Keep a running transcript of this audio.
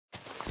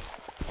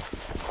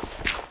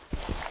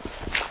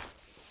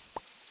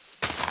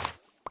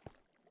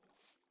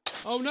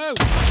Oh no!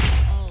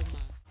 Oh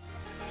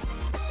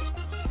man.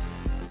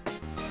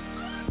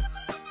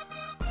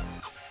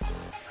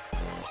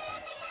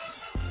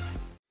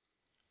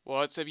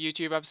 What's up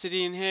YouTube,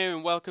 Absydian here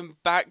and welcome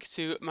back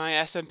to my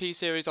SMP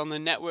series on the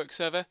network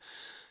server.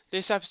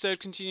 This episode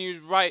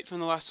continues right from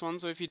the last one,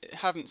 so if you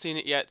haven't seen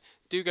it yet,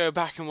 do go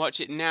back and watch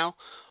it now.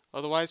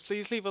 Otherwise,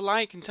 please leave a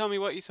like and tell me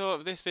what you thought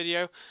of this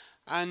video,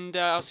 and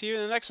I'll see you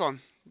in the next one.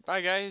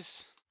 Bye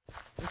guys.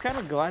 I'm kind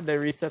of glad they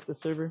reset the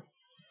server.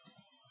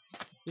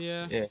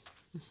 Yeah. This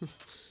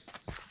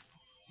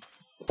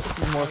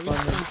is more We fun. need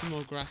to find some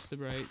more grass to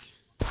break.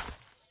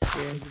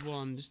 Yeah. The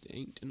one just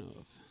ain't enough.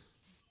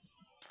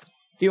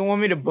 Do you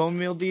want me to bone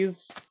meal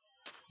these?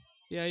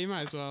 Yeah, you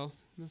might as well.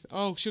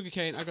 Oh,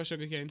 sugarcane. I got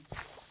sugarcane.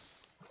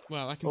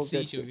 Well, I can Oh, see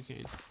good.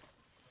 sugarcane.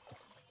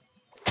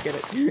 Get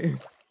it.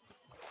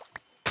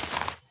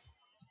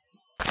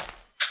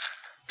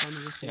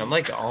 Yeah, I'm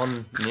like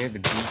on near the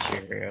beach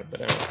area,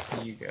 but I don't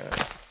see you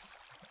guys.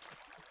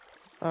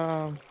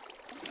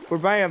 We're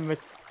by a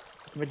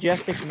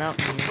majestic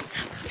mountain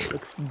here.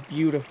 Looks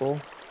beautiful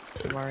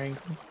from our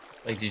angle.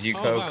 Like, did you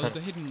Oh go? wow, there's a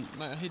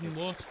hidden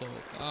waterfall.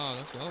 Oh,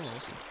 that's well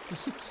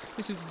awesome.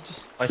 This is.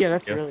 Yeah,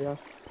 that's really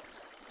awesome.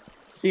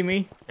 See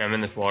me? Yeah, I'm in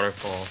this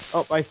waterfall.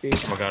 Oh, I see.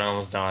 Oh my god, I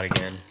almost died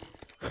again.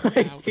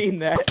 I seen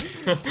that.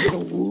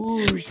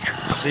 Whoosh.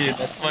 Dude,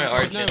 that's my Oh,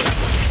 arch. no.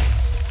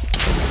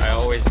 I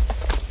always.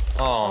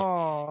 Oh,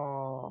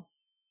 Oh.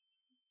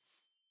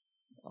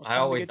 I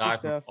always die from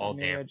stuff, fall and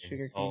maybe add damage. sugar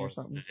That's cane all or what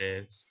something. it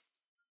is.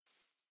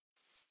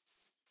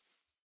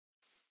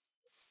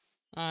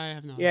 I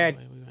have no Yeah. idea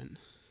where we went.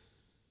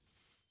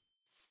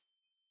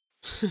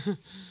 Well,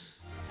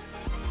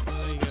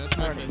 there you go. That's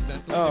my place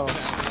death. Oh. Let's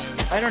get it out of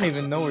the way. I don't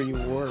even know where you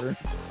were.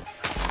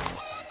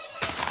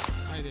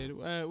 I did.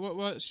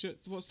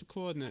 What's the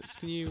coordinates?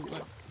 Can you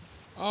like?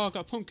 Oh, I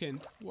got a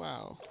pumpkin.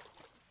 Wow.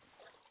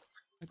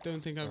 I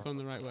don't think I've gone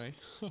the right way.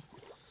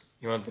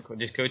 You want the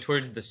just go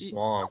towards the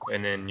swamp,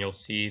 and then you'll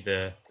see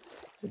the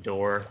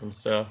door and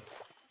stuff,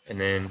 and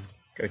then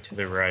go to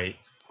the right,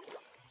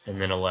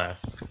 and then a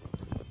left.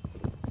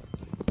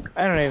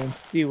 I don't even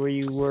see where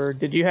you were.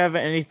 Did you have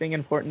anything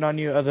important on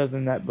you other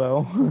than that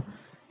bow?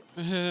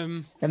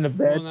 And the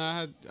bed? Well, no, I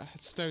had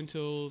stone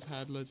tools,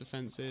 had loads of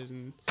fences,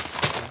 and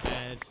a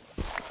bed.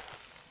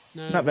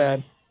 No, Not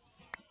bad.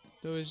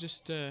 There was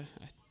just a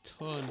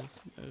ton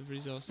of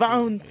resources.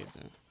 Bones! in the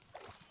cave,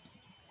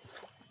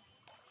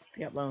 I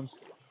got bones. Do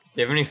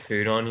you have any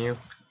food on you?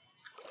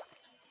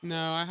 though.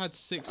 No, I had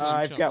 6.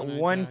 I've got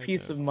one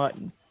piece of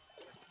mutton.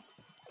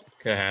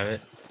 Could I have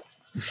it?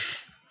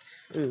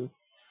 Ooh.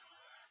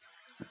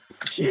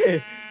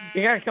 Shit.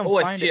 You gotta come Oh,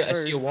 I find see. it I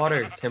see a first.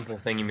 water temple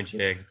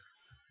thingy-majig.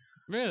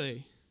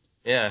 Really?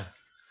 Yeah.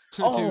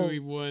 Oh. Dude, we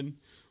won.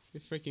 We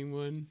freaking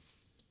won.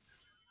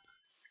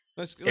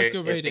 Let's go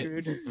Here, raid here,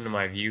 it. into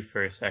my view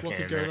for a second. What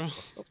could go wrong?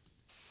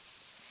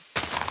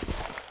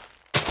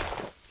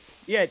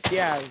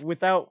 Yeah,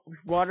 without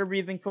water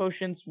breathing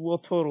potions, we'll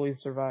totally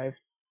survive.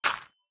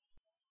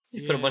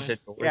 You put a bunch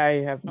of doors. Yeah,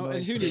 I have no Oh,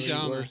 and who idea needs where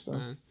you armor, were, so.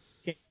 man?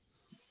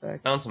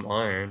 Found some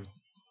iron.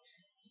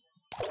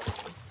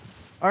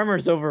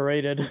 Armor's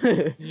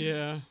overrated.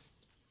 Yeah.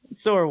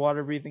 So are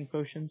water breathing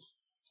potions.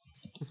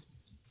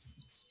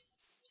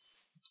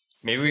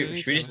 Maybe Yeah, I need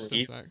should to we get just my stuff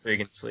eat back.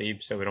 friggin'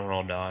 sleep so we don't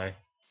all die?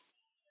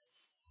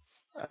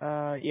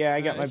 Yeah,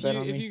 I got my bed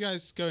on If me. you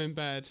guys go in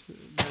bed,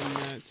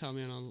 then tell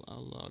me and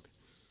I'll log.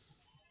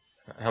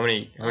 How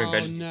many Oh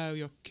beds? no,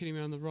 you're kidding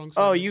me on the wrong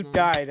side. Oh, of this you mountain.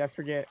 died. I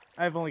forget.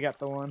 I've only got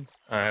the one.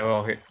 Alright,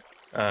 well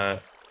here.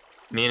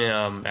 Me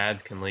and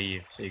Ads can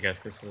leave, so you guys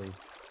can sleep.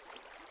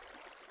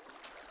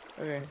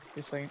 Okay,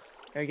 just a second.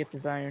 Gotta get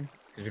this iron.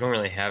 Because we don't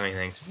really have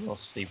anything, so we'll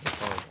sleep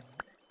with all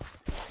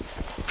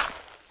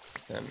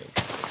if that makes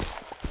sense.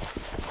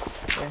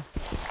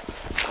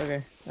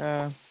 Okay.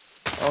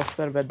 I'll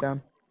set a bed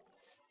down.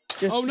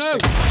 Just Oh a no!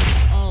 second.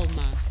 Oh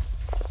man.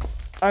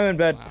 I'm in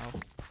bed. Wow.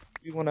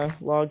 You wanna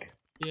log?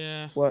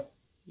 Yeah. What?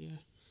 Yeah.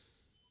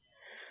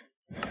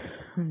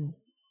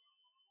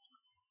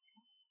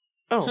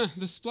 Oh,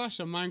 The splash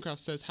on Minecraft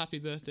says "Happy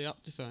Birthday,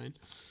 Optifine."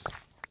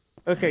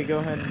 okay. Go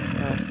ahead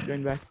and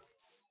join back.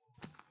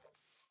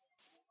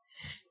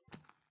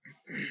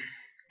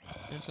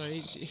 Yeah,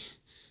 sorry.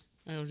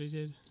 I already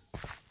did.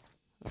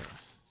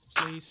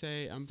 Please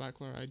say I'm back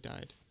where I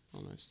died.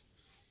 Almost.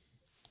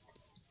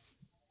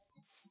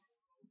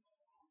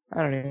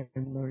 I don't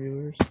even know where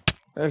you were.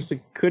 There's a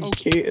good Oh.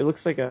 cave. It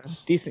looks like a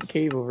decent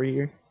cave over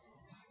here.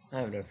 I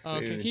have no food. Oh,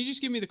 okay, can you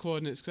just give me the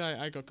coordinates? Because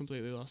I got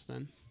completely lost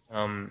then.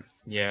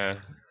 Yeah.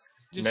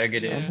 Just,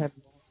 Negative. I'm Yeah.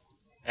 happy.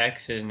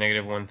 X is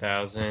negative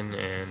 1000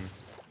 and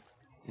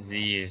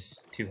Z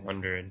is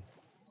 200.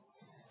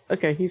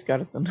 Okay, he's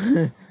got it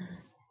then.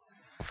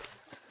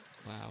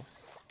 Wow.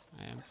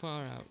 I am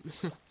far out.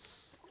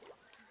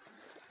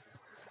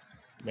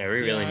 Yeah,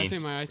 we really I need think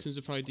to. my items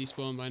are probably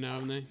despawned by now,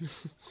 haven't they?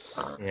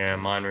 Yeah,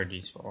 mine were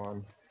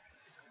despawned.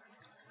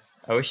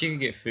 I wish you could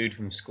get food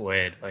from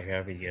squid. Like,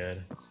 that'd be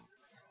good.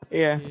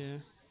 Yeah, Yeah.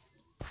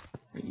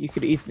 you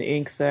could eat the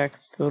ink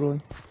sacs, totally.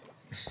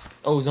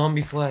 Oh,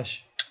 zombie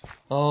flesh.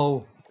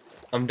 Oh,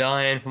 I'm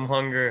dying from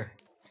hunger.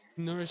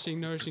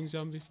 Nourishing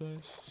zombie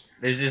flesh.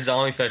 There's this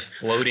zombie flesh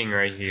floating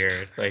right here.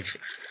 It's like,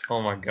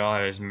 oh my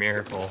god, it's a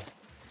miracle.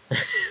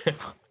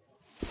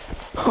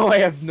 Oh, I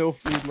have no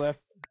food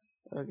left.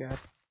 Oh god.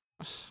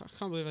 I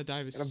can't believe I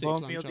died with Gotta 6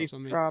 bone lamb meal chops these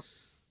on me.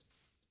 crops.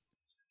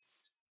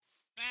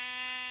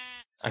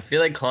 I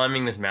feel like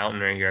climbing this mountain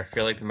right here. I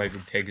feel like there might be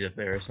pigs up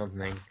there or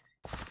something.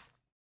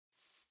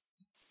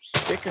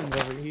 There's chickens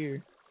over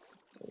here.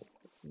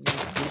 Maybe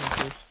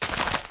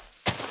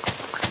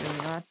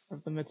not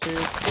have the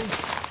material.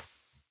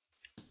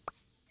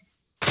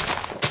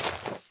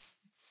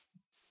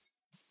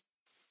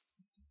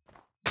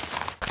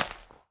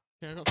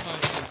 Yeah, I got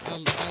 5 seeds. I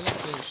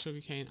lost a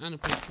sugarcane and a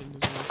pumpkin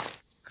as well.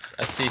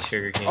 I see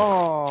sugarcane.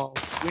 Oh,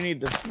 we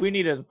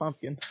needed a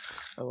pumpkin.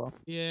 Oh well.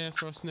 Yeah,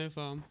 for our snow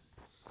farm.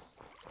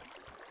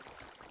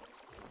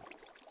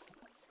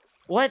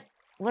 What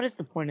is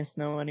the point of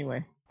snow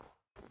anyway?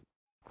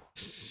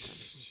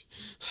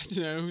 I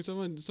don't know.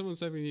 Someone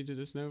said we needed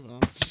a snow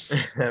farm.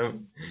 That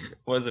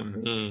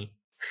wasn't me.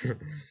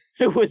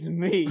 It was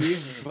me,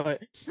 but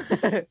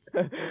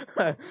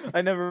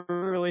I never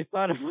really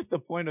thought of what the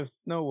point of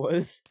snow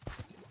was.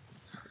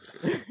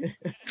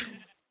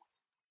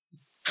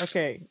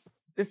 Okay,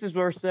 this is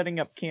where we're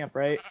setting up camp,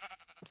 right?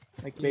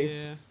 Like base.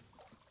 Yeah.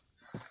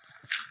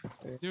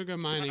 You'll go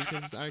mining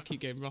because I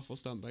keep getting ruffle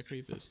stomped by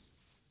creepers.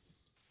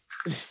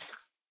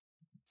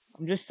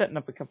 I'm just setting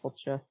up a couple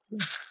chests.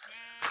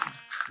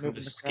 I'm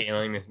just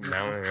scaling this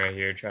mountain right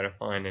here, try to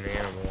find an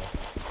animal.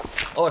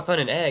 Oh, I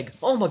found an egg!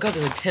 Oh my god,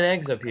 there's like 10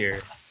 eggs up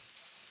here!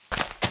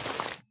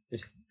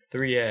 There's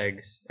 3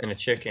 eggs and a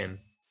chicken.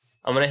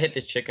 I'm gonna hit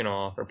this chicken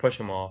off, or push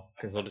him off,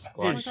 because I'll just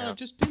Oh my glide god, down. I've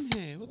just been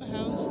here. What the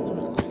hell? This is the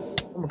wrong way.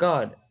 Oh my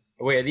god.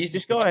 Wait, are these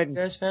Just the go ahead you and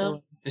guys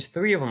found? There's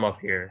 3 of them up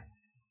here.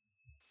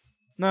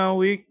 No,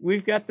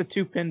 we've got the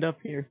 2 pinned up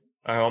here.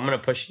 Alright, I'm gonna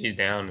push these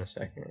down in a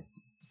second.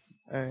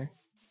 Alright.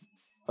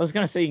 I was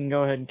gonna say you can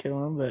go ahead and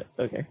kill them, but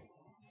okay.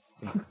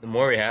 The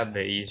more we have,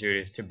 the easier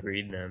it is to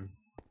breed them.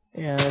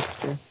 Yeah,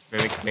 that's true.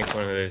 Maybe we can make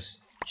one of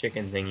those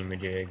chicken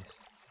thingy-majigs.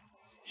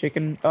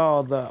 Chicken.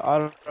 Oh, the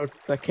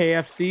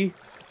KFC.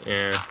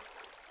 Yeah.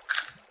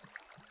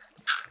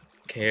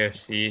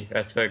 KFC.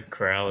 That's what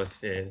Corrales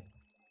did.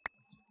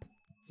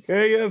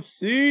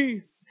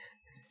 KFC.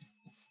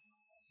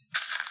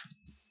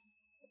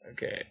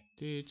 Okay.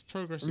 Dude,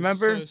 progress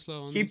Remember, is so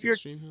slow on keep these your-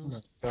 extreme hills.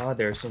 Oh my god,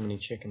 there are so many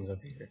chickens up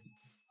here.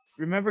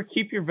 Remember,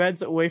 keep your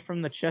beds away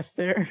from the chest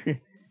there.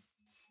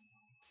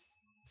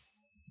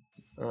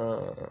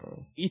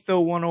 Etho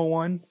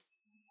 101.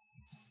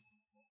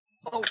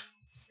 Oh.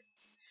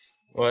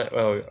 What?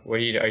 Oh, what are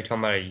you talking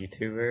about? A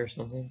YouTuber or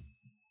something?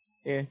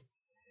 Yeah.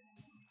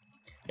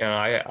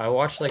 Yeah, I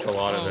watched like a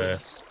lot of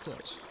the that's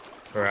clutch.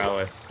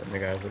 Corrales and the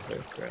guys that play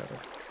with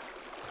Corrales.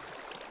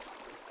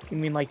 You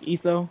mean like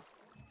Etho?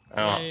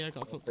 Yeah, I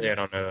got Honestly, I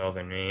don't know all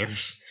their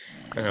names.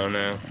 I don't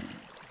know.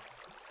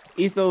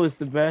 Etho is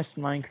the best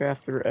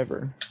Minecrafter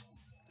ever.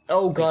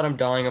 Oh god, I'm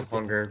dying of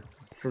hunger.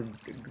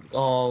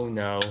 Oh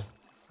no.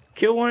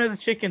 Kill one of the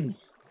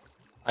chickens.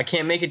 I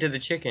can't make it to the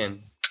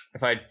chicken.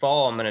 If I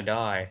fall, I'm gonna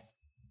die.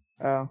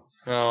 Oh.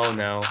 Oh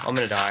no, I'm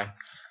gonna die.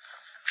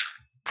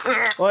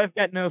 Well, I've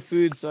got no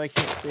food, so I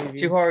can't save you.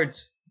 2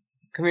 hearts.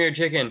 Come here,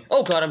 chicken.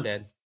 Oh god, I'm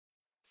dead.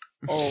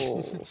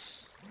 Oh.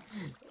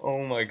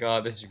 Oh my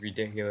god, this is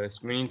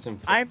ridiculous. We need some.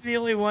 I'm the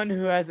only one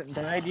who hasn't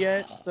died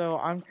yet, so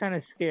I'm kind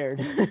of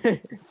scared.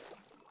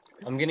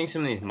 I'm getting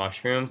some of these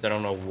mushrooms. I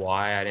don't know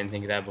why I didn't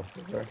think of that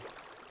before.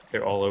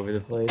 They're all over the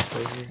place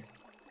right here.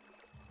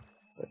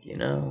 But you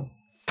know.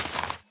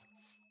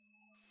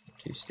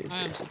 Too stupid.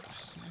 I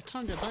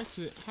can't get back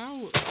to it. How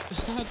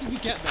did we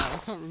get there? I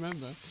can't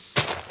remember.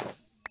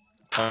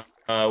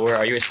 Where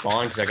are you at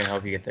spawn? Because I can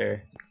help you get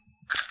there.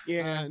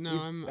 Yeah. No,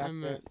 he's I'm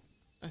back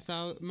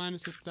there. at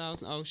minus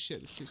 1,000. Oh shit,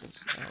 there's 2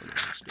 seconds. Oh no,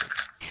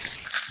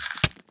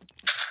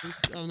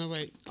 shit. Oh no,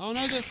 wait. Oh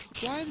no,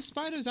 why are the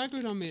spiders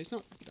aggroed on me? It's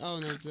not. Oh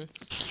no, the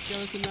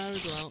skeleton there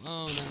as well.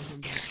 Oh no, I'm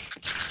dead.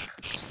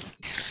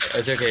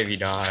 It's okay if you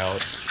die.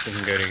 We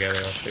can go together.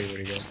 I'll show you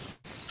where to go.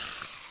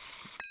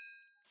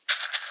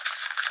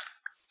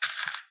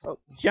 Oh,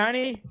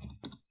 Johnny.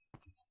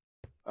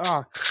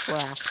 Oh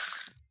crap.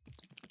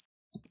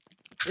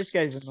 This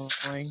guy's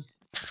annoying.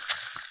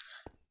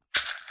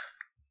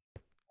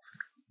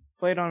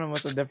 Played on him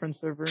with a different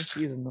server.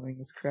 He's annoying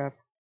as crap.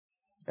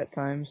 At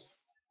times.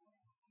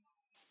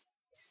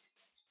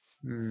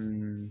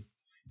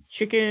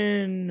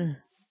 Chicken.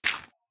 I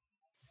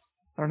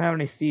don't have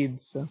any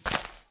seeds, so.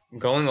 I'm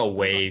going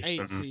away Got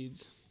 8 from.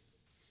 seeds.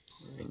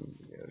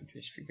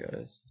 Just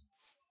because.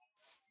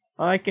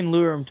 Oh, I can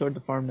lure him toward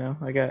the farm now.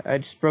 I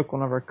just broke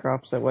one of our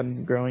crops that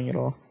wasn't growing at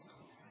all.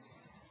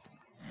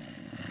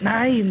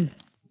 9!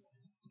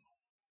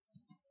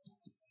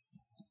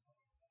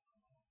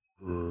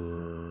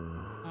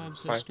 I'm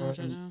so screwed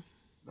right now.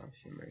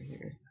 Mushroom right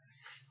here.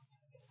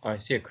 Oh, I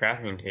see a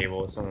crafting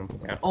table with someone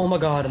put down. Oh my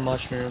god, a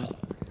mushroom.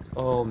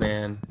 Oh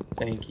man,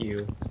 thank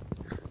you.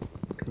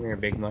 Come here,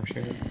 big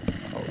mushroom.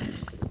 Oh,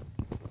 just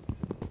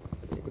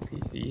take a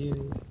piece of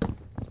you.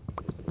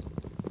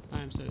 I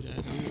am so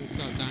dead. I'm gonna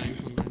start dying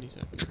from any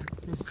second.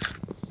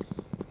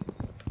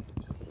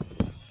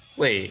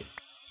 Wait,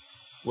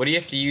 what do you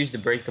have to use to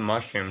break the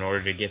mushroom in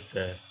order to get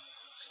the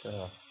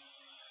stuff?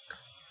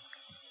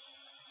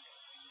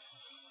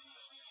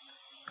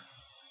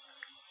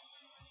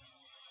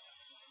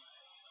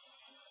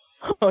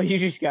 Oh, you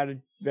just got a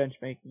bench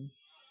making.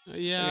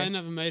 Yeah, Okay. I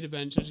never made a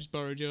bench. I just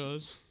borrowed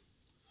yours.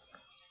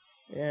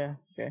 Yeah.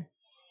 Okay.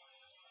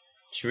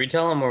 Should we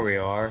tell him where we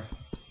are?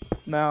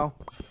 No.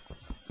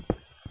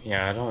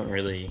 Yeah, I don't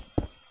really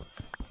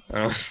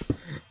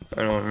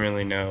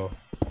know.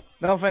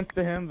 No offense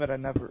to him, but I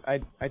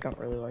don't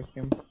really like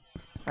him.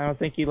 I don't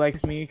think he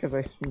likes me because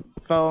I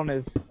fell on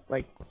his,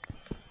 like,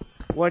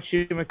 what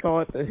you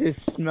call it, his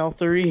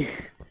smeltery,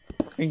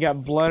 and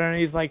got blood on it.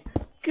 He's like,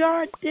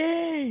 God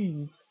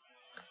dang!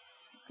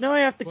 Now I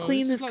have to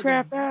clean this like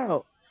crap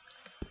out.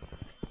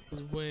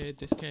 It's weird,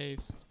 this cave.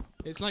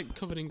 It's like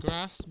covered in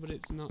grass, but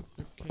it's not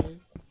a cave.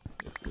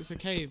 It's a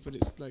cave, but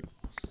it's like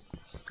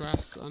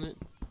grass on it.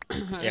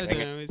 I don't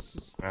know, it's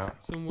just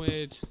some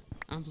weird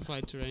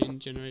amplified terrain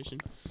generation.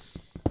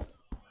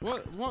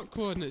 What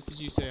coordinates did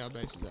you say our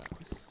base is at?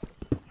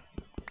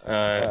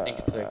 I think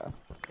it's like,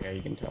 yeah,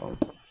 you can tell him.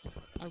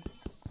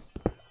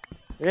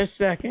 Just a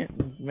second,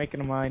 I'm making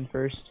a mine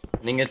first. I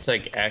think it's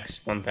like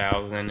X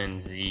 1000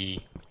 and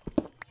Z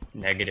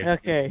negative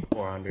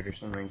 400 or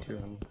something,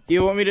 200. Do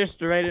you want me just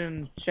to write it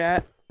in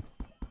chat?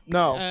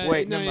 No,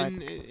 wait, no, never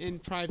mind. in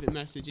private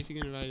message if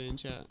you're gonna write it in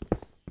chat.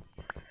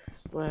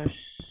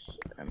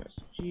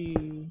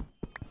 /MSG.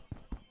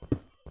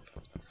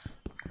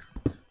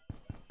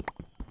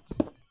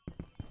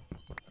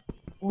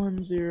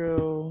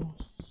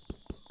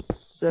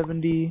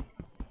 $1070.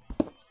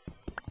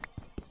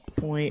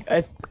 Point.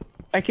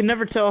 I can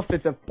never tell if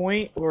it's a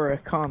point or a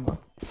comma.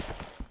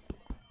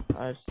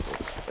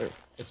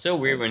 It's so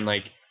weird when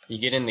like you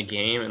get in the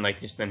game and like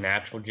just the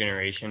natural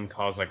generation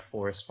cause like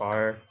forest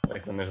fire,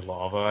 like when there's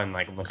lava and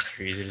like a bunch of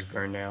trees are just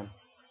burned down.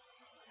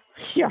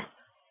 Yeah.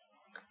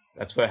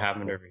 That's what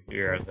happened over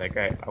here. I was like,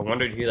 I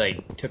wondered who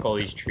like took all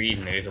these trees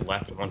and they just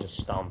left a bunch of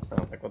stumps. And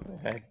I was like, what the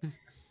heck? And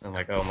I'm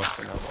like, oh, it must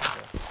be not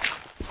lava.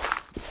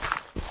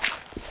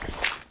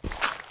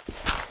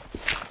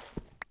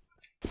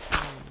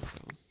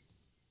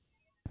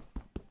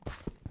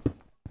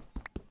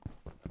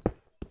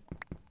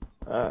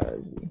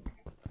 Z.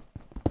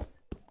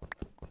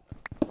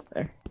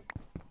 There.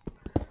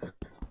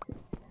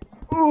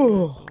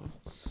 Ooh.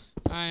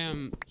 I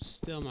am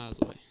still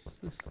miles away.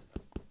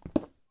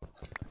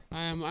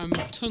 I'm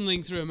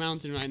tunneling through a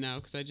mountain right now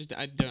because I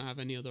don't have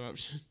any other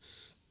option.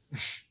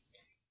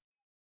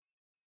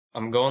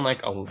 I'm going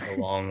like a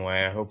long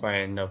way. I hope I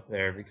end up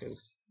there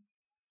because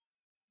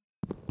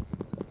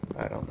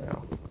I don't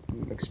know.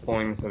 I'm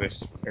exploring this other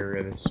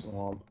area of this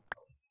swamp.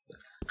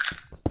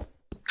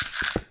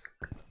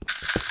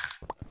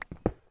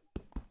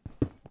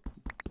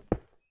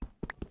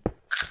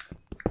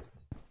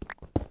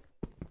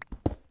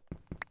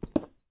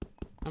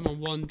 I'm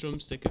on one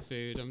drumstick of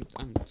food. I'm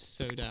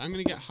so dead. I'm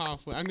gonna get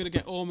halfway. I'm gonna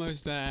get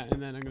almost there,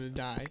 and then I'm gonna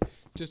die.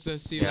 Just to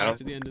see light at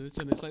the end of the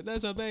tunnel. It's like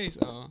there's our base.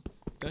 Oh,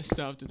 I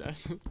starved to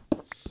death.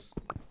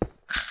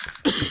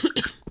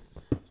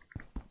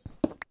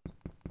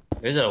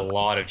 There's a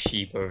lot of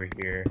sheep over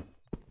here,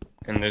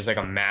 and there's like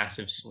a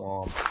massive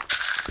swamp.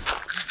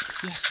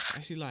 Yes,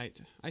 I see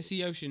light. I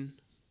see ocean.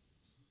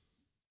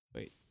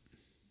 Wait.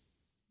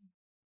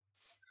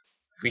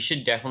 We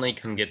should definitely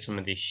come get some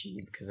of these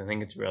sheep, because I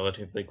think it's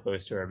relatively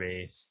close to our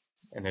base,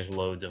 and there's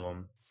loads of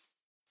them.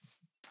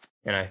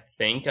 And I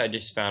think I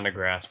just found a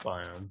grass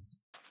biome.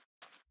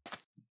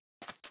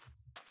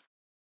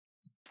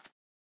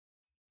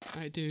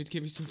 Alright, dude,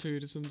 give me some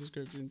food of some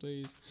description,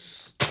 please.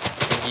 I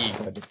think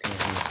he got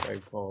disconnected from the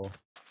Skype call.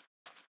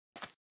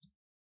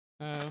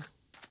 Oh.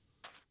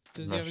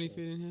 Does he have any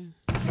food in here?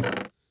 I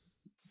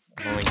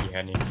don't think he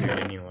had any food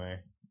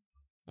anyway.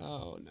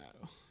 Oh, no.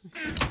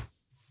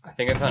 I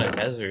think I found a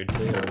desert,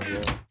 too.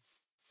 Yeah.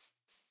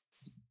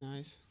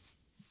 Nice.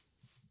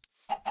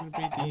 I'm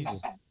gonna breed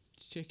these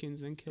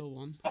chickens and kill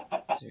one.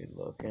 Dude,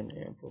 look and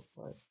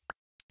amplify.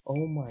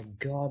 Oh my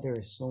god, there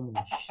are so many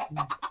sheep.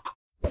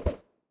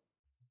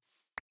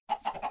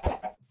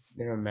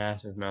 There are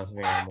massive amounts of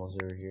animals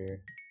over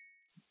here.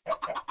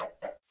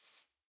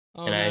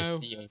 Oh, and no. I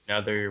see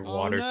another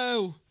water. Oh,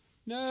 no!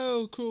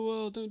 No, cruel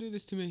world, don't do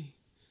this to me.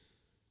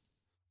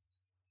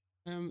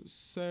 I'm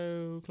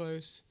so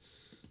close.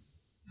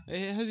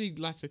 Has he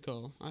left a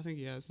call? I think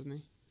he has, hasn't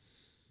he?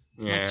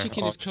 Yeah. My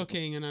chicken is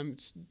cooking and I'm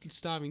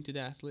starving to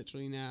death,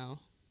 literally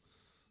now.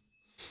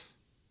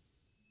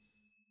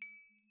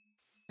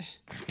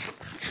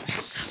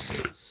 Yes.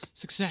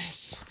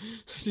 Success!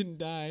 I didn't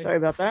die. Sorry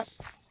about that.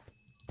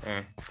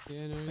 Yeah,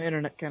 no. My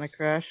internet kind of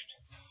crashed.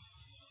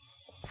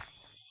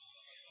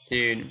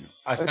 Dude,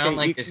 I found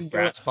like this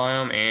grass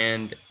biome,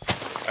 and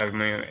I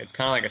mean it's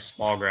kind of like a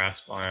small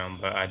grass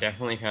biome, but I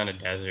definitely found a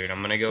desert.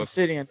 I'm gonna go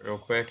Absydian real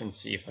quick and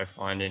see if I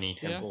find any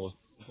temples.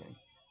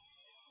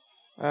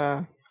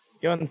 Go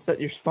and set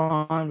your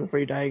spawn before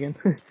you die again.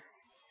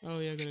 Oh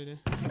yeah, good idea.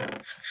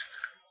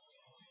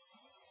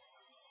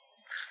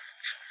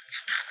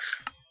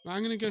 Well,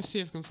 I'm gonna go see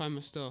if I can find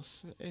my stuff.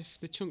 If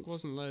the chunk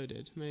wasn't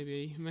loaded,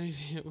 maybe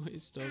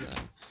it's still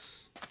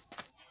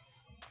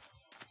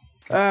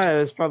there. It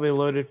was probably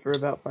loaded for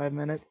about 5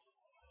 minutes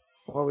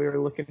while we were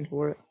looking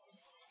for it.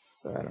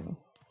 So I don't know.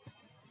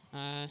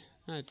 I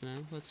don't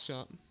know. Worth a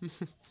shot.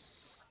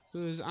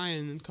 There's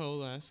iron and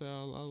coal there, so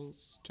I'll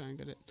try and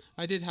get it.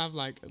 I did have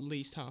like at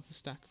least half a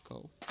stack of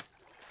coal.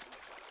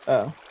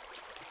 Oh.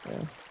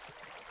 Yeah.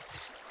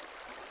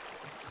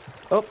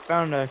 Oh,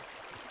 found a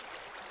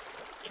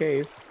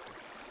cave.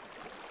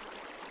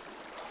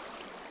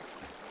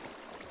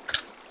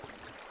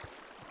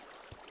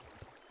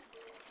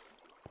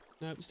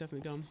 Nope, it's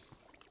definitely gone.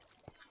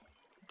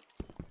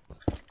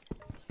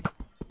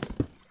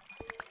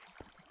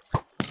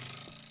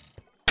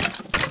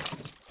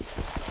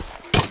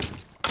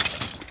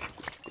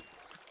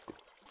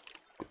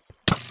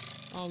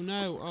 Oh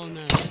no, oh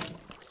no.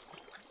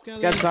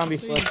 Got zombie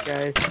please. flesh,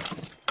 guys.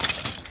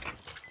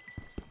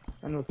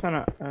 And a ton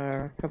of,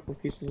 a couple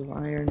pieces of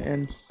iron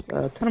and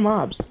a ton of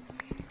mobs.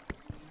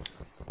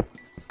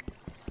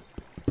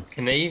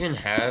 Can they even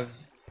have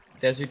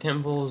desert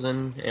temples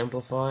and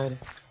amplified?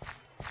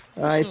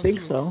 I Sure,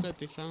 think someone so. said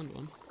they found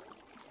one.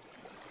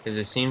 Because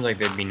it seems like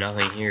there'd be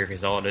nothing here,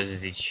 because all it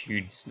is these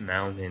huge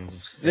mountains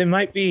of stuff. They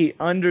might be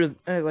under,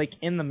 like,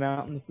 in the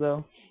mountains,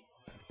 though.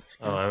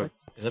 Oh,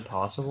 is it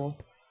possible?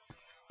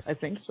 I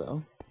think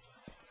so.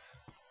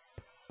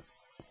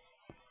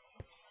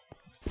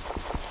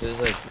 This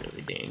is like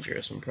really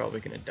dangerous. I'm probably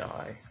gonna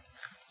die.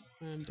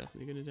 I'm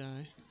definitely gonna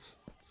die.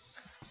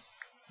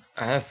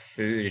 I have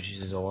food, it's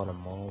just a lot of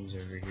mobs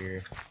over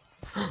here.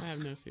 I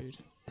have no food.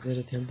 Is that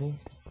a temple?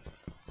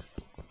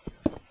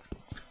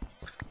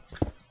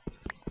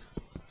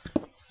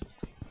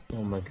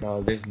 Oh my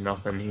god, there's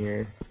nothing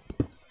here.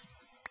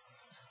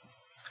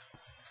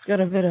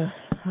 Got a bit of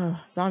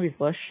zombie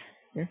flesh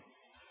here.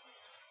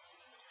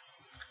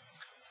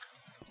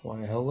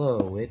 Why, hello,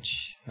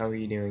 witch. How are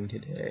you doing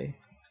today?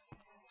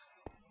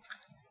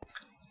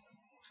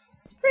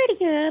 Pretty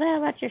good. How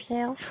about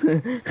yourself?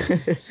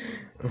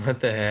 What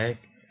the heck?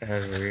 That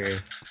was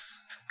weird.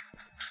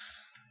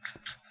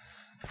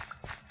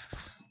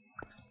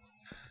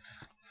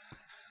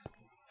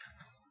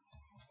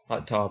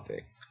 Hot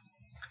topic.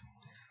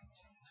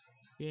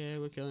 Yeah,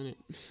 we're killing it.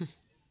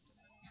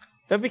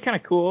 That'd be kind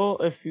of cool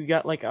if you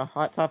got like a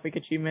Hot Topic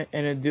achievement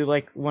and it'd do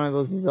like one of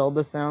those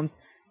Zelda sounds.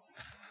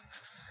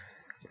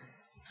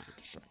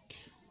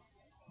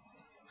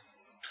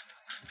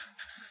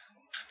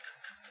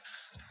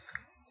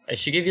 I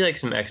should give you like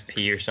some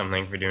XP or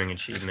something for doing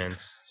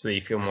achievements, so that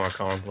you feel more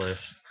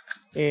accomplished.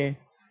 Yeah.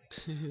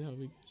 That'll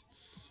be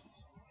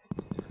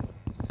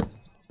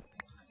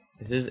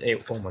This is a,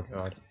 oh my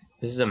god.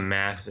 This is a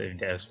massive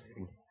desert.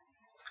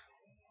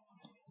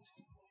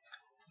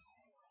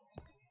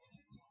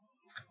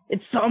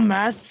 It's so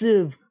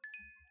massive.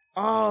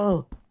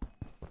 Oh.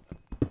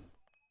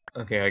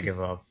 Okay, I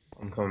give up.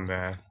 I'm coming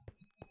back.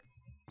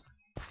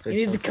 You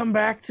need to come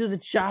back to the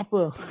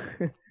chopper.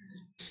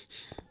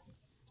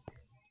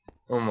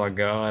 Oh my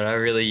god,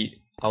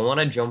 I want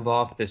to jump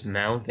off this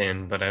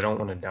mountain, but I don't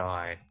want to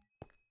die.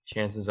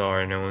 Chances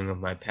are, knowing of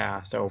my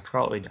past, I will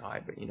probably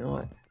die, but you know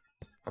what?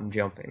 I'm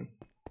jumping.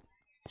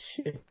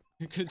 Shit.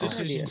 good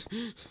decision.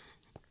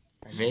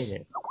 I made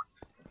it.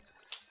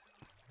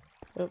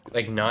 Oh.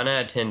 Like 9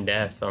 out of 10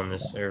 deaths on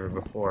this server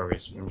before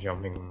was from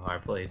jumping from high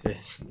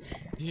places.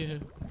 Yeah.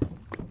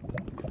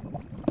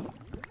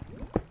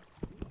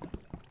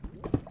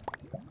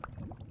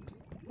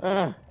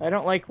 I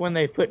don't like when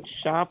they put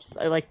shops.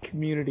 I like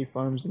community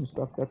farms and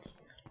stuff. That's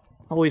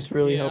always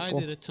really Yeah, helpful.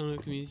 I did a ton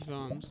of community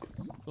farms.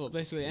 Well,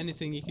 basically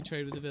anything you could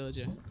trade with a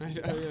villager. I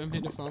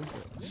made a farm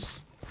for it.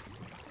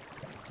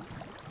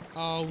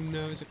 Oh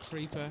no, it's a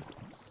creeper.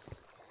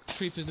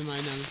 Creepers are my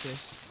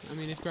nemesis. I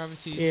mean, if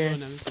gravity's your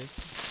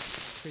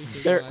nemesis,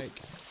 creepers are like...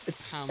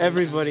 It's how many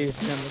everybody's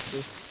times?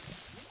 nemesis.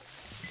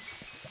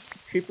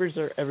 Creepers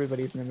are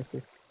everybody's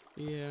nemesis.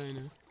 Yeah, I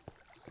know.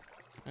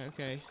 Right,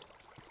 okay,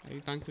 I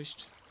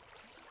vanquished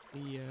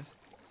the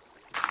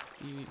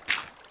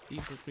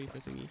evil creeper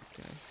thingy.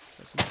 Okay,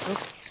 that's Oh,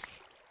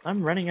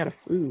 I'm running out of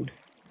food.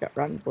 Got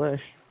rotten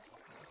flesh.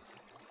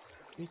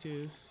 me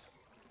too.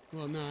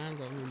 Well, no, I haven't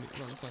got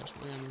rotten flesh.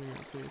 I am running out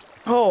of food.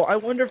 Oh, I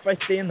wonder if I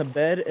stay in the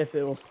bed if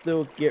it will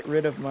still get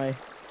rid of my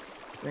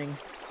thing.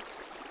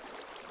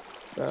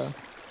 The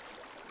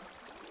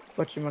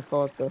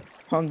whatchamacallit, the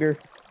hunger.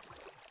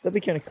 That'd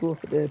be kind of cool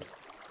if it did.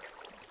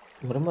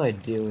 What am I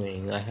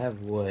doing? I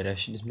have wood. I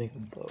should just make a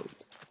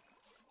boat.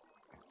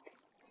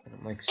 I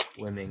don't like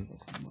swimming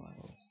for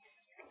miles.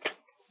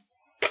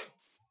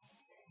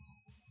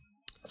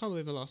 Can't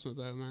believe I lost my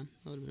bow, man.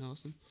 That would have been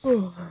awesome.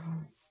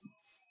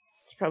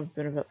 It's probably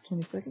been about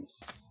 20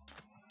 seconds.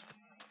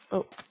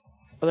 Oh,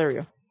 there we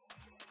go.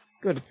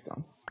 Good, it's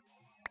gone.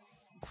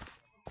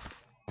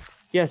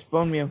 Yes,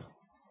 bone meal.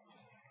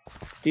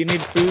 Do you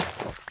need food?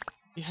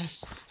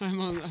 Yes,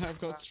 I've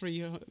got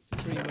three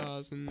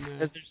bars and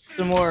There's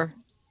some more.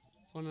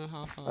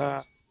 1.5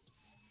 hours.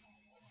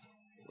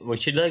 We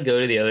should like go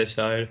to the other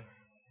side.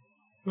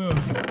 Go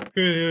to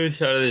the other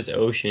side of this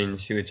ocean,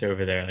 see what's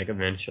over there, like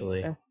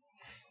eventually. Yeah.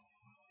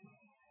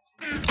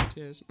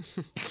 Cheers.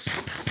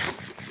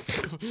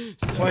 So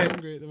Wait.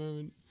 hungry at the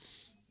moment.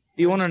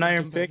 Do you I want just an wanna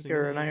iron dump pick everything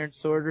or in an there. iron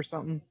sword or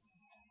something?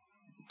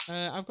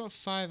 I've got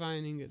 5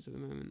 iron ingots at the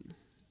moment.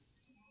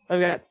 I've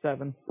got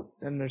 7,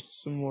 and there's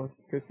some more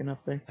cooking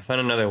up there. I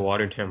found another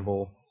water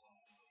temple.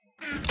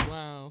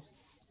 Wow.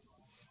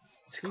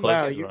 It's Wow,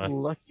 close Wow, to you're us.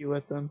 lucky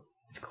with them.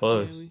 It's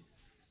close. Yeah,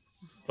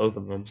 Both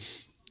of them.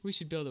 we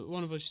should build it.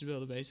 One of us should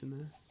build a base in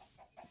there.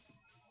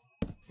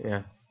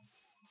 Yeah.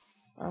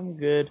 I'm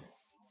good.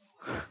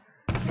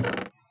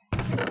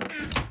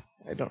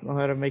 I don't know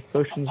how to make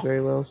potions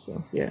very well,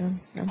 so yeah,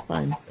 I'm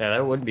fine. Yeah,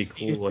 that would be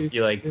cool if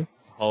you like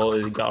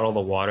got all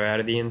the water out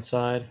of the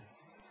inside,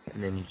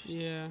 and then you just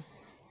Yeah.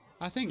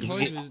 I think You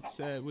Hoyd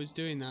get- was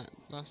doing that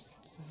last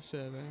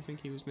server. I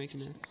think he was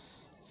making a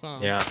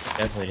farm. yeah,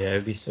 definitely.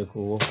 That'd be so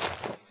cool.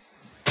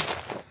 I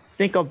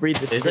think I'll breed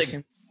the There's like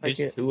chicken. there's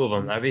it. 2 of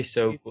them. That'd be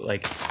so cool.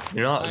 Like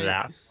they're not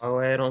that far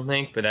away, I don't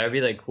think, but that'd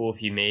be like cool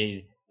if you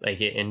made like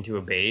it into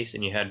a base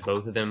and you had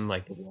both of them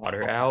like the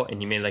water out,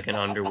 and you made like an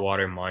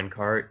underwater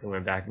minecart that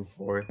went back and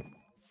forth.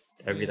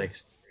 That'd be Yeah. like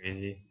so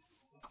crazy.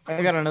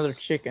 I got another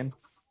chicken.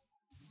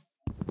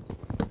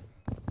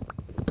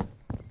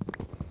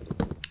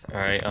 All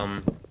right,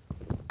 I'm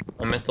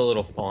at the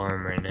little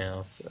farm right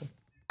now. So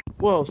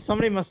Whoa,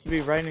 somebody must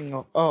be riding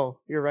a... Oh,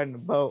 you're riding a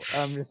boat.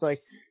 I'm just like...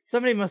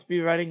 Somebody must be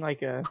riding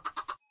like a...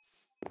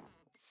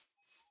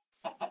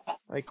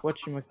 Like,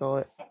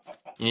 whatchamacallit?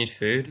 you need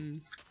food? Mm.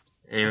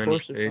 Anyone need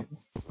Horse or food? something.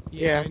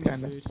 Yeah, I Yeah, need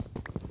kinda. food.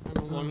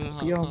 I'm on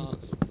 1.5 Yum.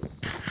 hearts.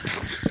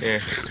 Here.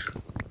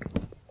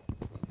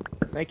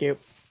 Thank you.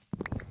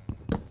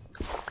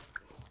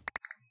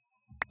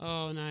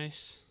 Oh,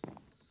 nice.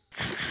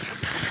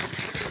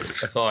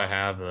 That's all I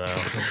have though.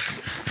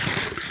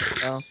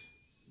 Oh.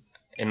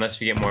 Unless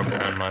we get more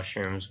brown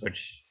mushrooms,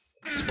 which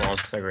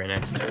swamps like right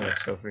next to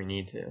us, so if we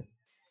need to.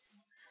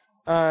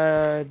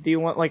 Do you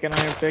want like an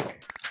iron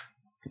pick?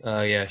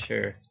 Yeah,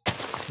 sure.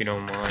 If you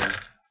don't mind.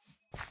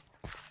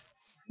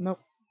 Nope.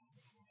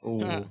 Ooh.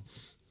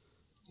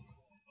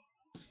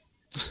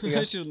 Yeah.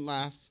 I shouldn't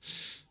laugh.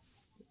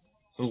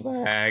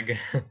 Lag.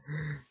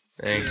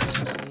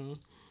 Thanks.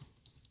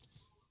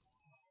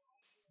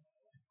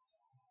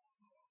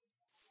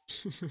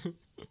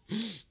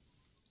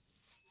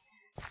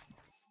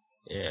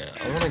 Yeah,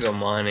 I want to go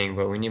mining,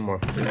 but we need more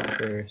food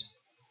first.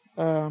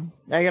 I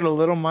got a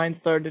little mine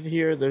started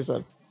here. There's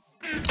a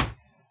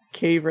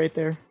cave right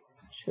there.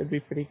 Should be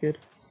pretty good.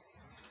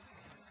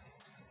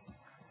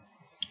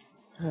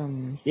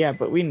 Yeah,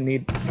 but we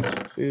need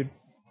food.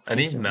 Are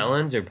these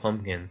melons or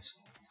pumpkins?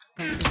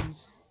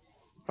 Pumpkins.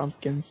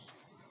 Pumpkins.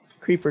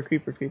 Creeper,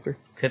 creeper, creeper.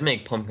 Could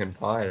make pumpkin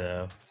pie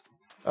though.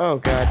 Oh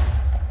god.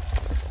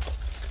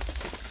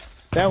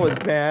 That was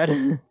bad.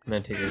 I'm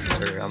gonna take this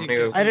bird. I'm gonna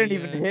go. I didn't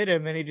even Yeah. hit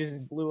him and he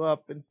just blew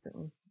up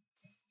instantly.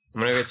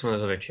 I'm gonna get some of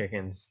those other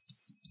chickens.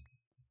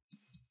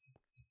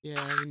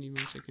 Yeah, we need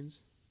more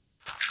chickens.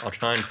 I'll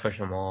try and push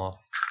them off.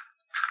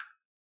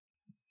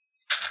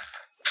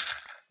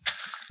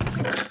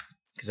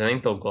 Because I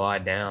think they'll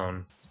glide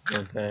down,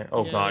 won't they?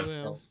 Oh Yeah, god. they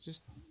it's- will.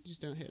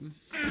 Just don't hit them.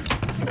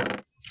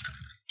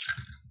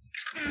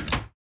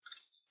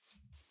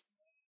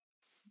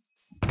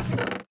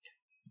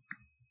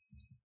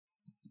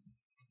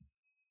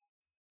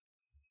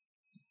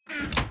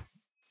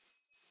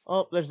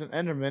 Oh, there's an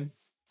Enderman.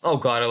 Oh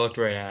god, I looked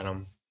right at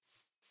him.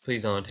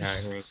 Please don't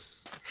attack me.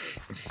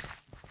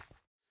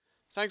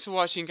 Thanks for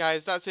watching,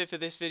 guys. That's it for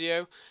this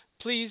video.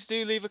 Please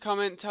do leave a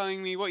comment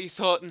telling me what you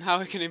thought and how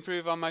I can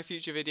improve on my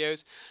future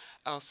videos.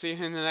 I'll see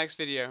you in the next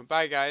video.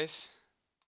 Bye, guys.